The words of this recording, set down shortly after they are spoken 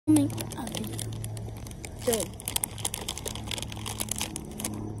Make a video.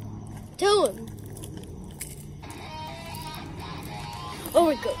 Tell him. Oh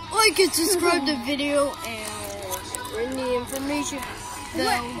my god. Like and subscribe to the video and bring the information.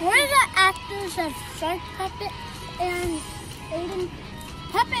 We're the actors of Shark Puppet and Aiden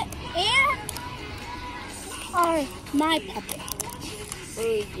Puppet and my puppet.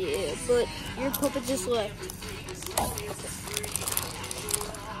 Oh yeah, but your puppet just left.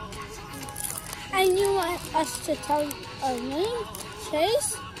 And you want us to tell our name?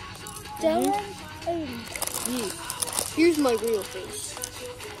 Chase, Dylan, Aiden. Yeah. Here's my real face.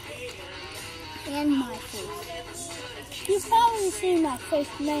 And my face. You've probably seen my face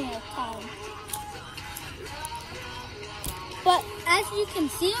many a time. But as you can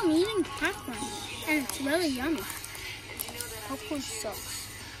see, I'm eating popcorn. And it's really yummy. Popcorn sucks.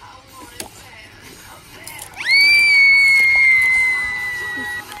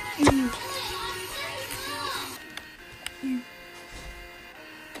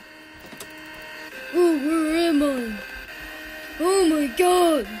 Oh, where am I? Oh my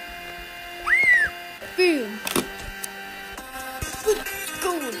god! Bam! Let's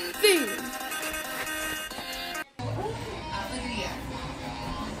go! Bam!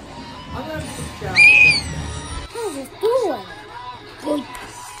 How's it doing? Good.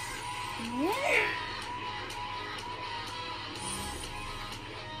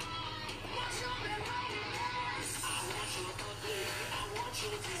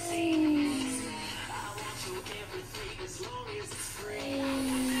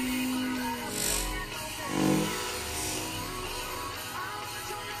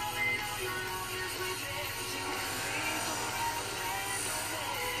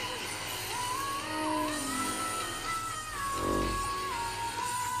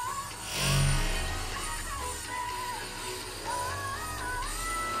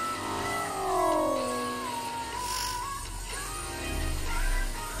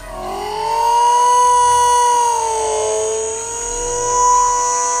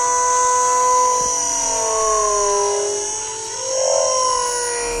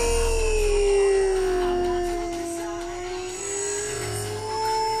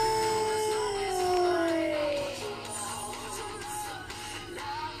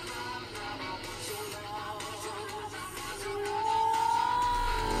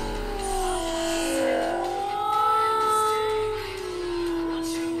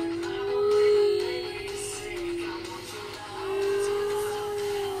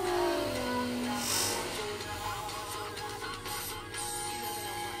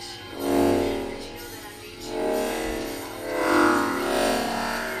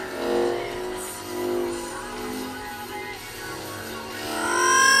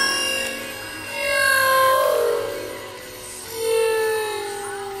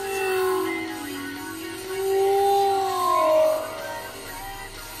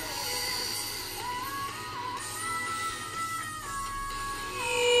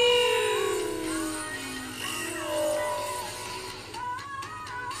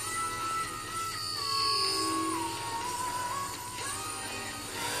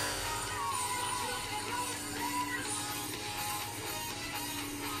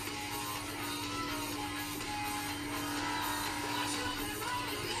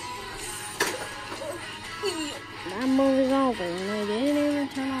 That movie's over and they didn't even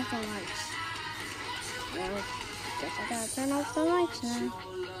turn off the lights. Well, guess I gotta turn off the lights now.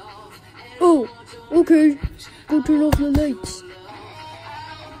 Oh, okay. Go turn off the lights.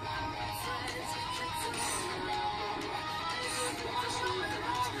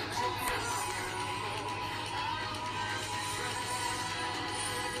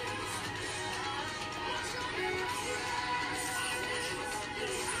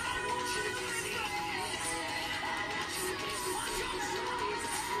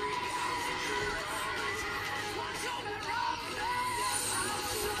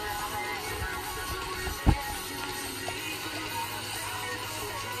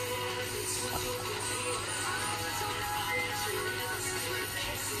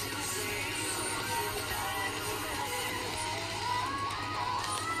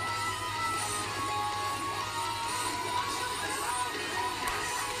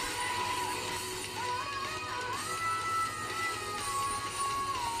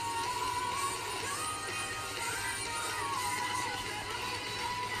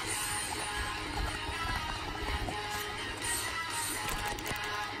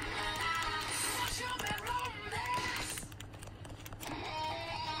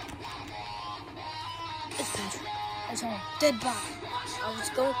 I saw a dead body.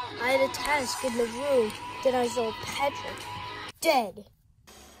 I had a task in the room. Then I saw Patrick dead.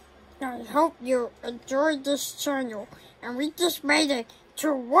 I hope you enjoyed this channel, and we just made it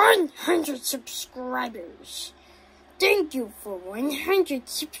to 100 subscribers. Thank you for 100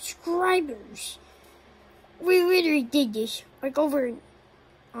 subscribers. We literally did this like over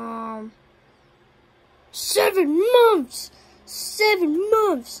 7 months. 7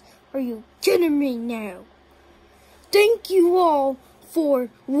 months. Are you kidding me now? Thank you all for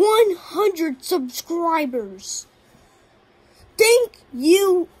 100 subscribers. Thank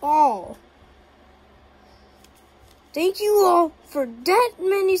you all. Thank you all for that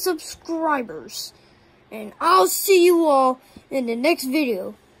many subscribers. And I'll see you all in the next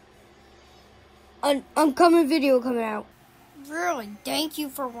video. An upcoming video coming out. Really, thank you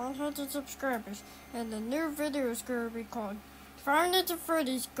for 100 subscribers. And the new video is going to be called Five Nights at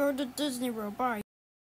Freddy's Go to Disney World. Bye.